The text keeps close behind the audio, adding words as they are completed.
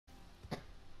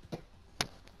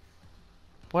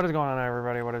What is going on,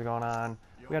 everybody? What is going on?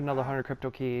 We got another 100 crypto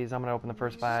keys. I'm going to open the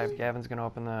first 5. Gavin's going to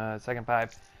open the second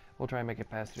 5. We'll try and make it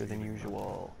faster than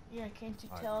usual. Yeah, can't you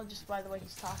tell just by the way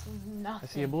he's talking? Nothing.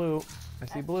 I see a blue. I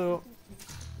see blue.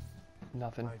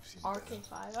 Nothing.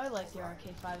 RK5. I like the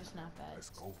RK5. It's not bad. Let's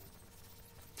go.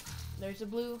 There's a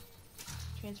blue.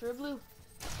 Transfer a blue.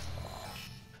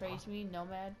 Praise me,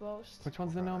 Nomad boast. Which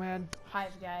one's the Nomad?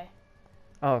 Hive guy.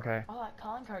 Oh, okay. Oh, that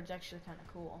calling card's actually kind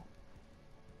of cool.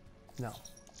 No.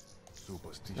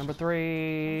 Superstitious. Number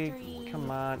 3. Number 3. Come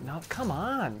on. No, come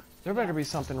on. There better be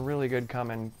something really good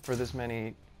coming for this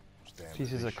many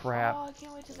pieces of crap. Oh, I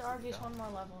can't wait till the R gets one more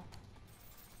level.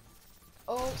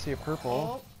 Oh. I see a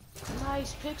purple. Oh,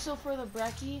 nice pixel for the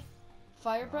Brecci.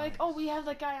 Fire break. Oh, we have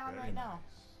that guy on right now.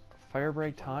 Fire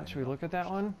break taunt. Should we look at that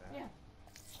one? Yeah.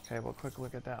 Okay, we'll quick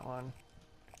look at that one.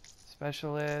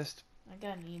 Specialist. I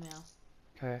got an email.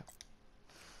 Okay.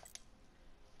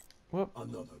 Whoop.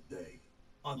 Another day,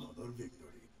 another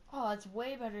victory. Oh, that's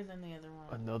way better than the other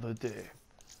one. Another day.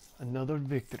 Another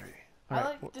victory. I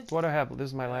Alright, like the- what do I have? This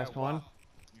is my last one.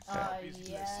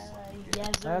 Yeah.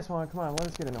 Last one. Come on, let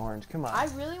us get an orange. Come on. I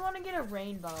really want to get a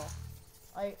rainbow.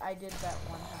 I did that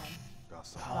one time.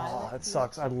 Oh, that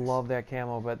sucks. I love that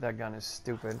camo, but that gun is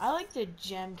stupid. I like the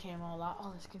gem camo a lot.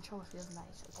 Oh, this controller feels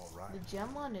nice. Alright. The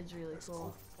gem one is really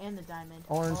cool. And the diamond.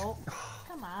 Orange. Oh,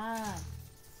 come on.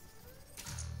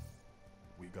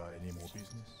 We got any more business?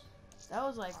 That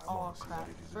was like all crap.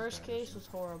 First case was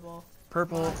horrible.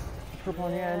 Purple. Purple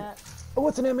on the end. Yeah, Oh,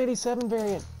 it's an M87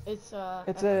 variant. it's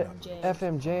It's FMJ. a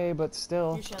FMJ, but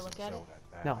still. Here, should I look at it? Sell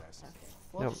that No. badass.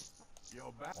 Okay. Whoops.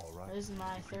 Yo, back. Alright. This is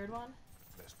my third one.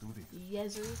 Let's do this.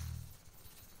 Yezer.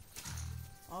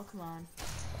 Oh, come on.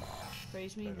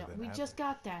 Praise me. Better No, than we having just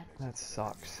got that. That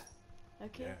sucks.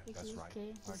 Okay, Yeah, this that's is right. okay.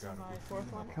 I This is got a my good fourth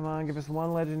feeling one. Come on, give us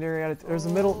one legendary out of there's a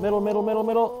Oh. middle. What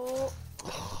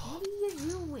are you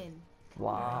doing?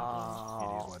 Wow.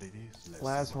 It is what it is. Let's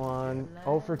Last see what one.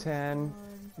 0 for 10.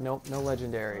 One. Nope, no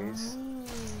legendaries. Mm,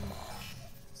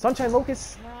 Sunshine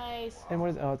Locust. nice. And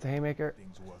what is? Oh, it's a haymaker.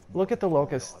 things worth Look at the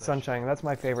Locust Sunshine. That's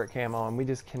my favorite camo, and we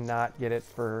just cannot get it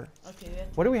for. Okay, we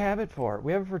have What do we have it for?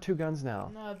 We have it for 2 guns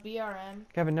now. no BRM.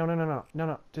 Kevin,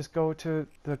 no. Just go to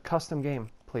the custom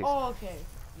game, please. Oh, okay.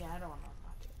 Yeah, I don't want to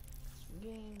unlock it.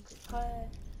 Game, quick cut.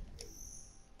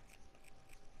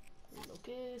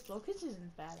 Locust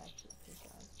isn't bad actually.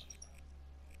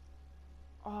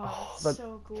 Oh, the that's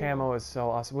so cool. Camo is so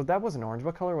awesome. Well, that wasn't orange.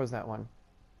 What color was that one?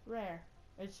 Rare.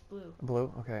 It's blue.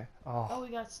 Blue. Okay. Oh, Oh. we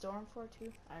got Storm for it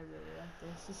too. I really like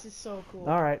this. This is so cool.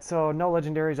 All right. So no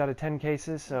legendaries out of 10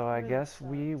 cases. So I Really guess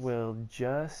we sucks. will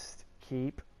just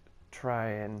keep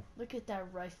trying. Look at that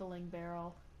rifling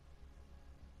barrel.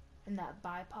 And that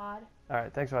bipod. All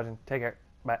right. Thanks for watching. Take care.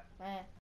 Bye. Man.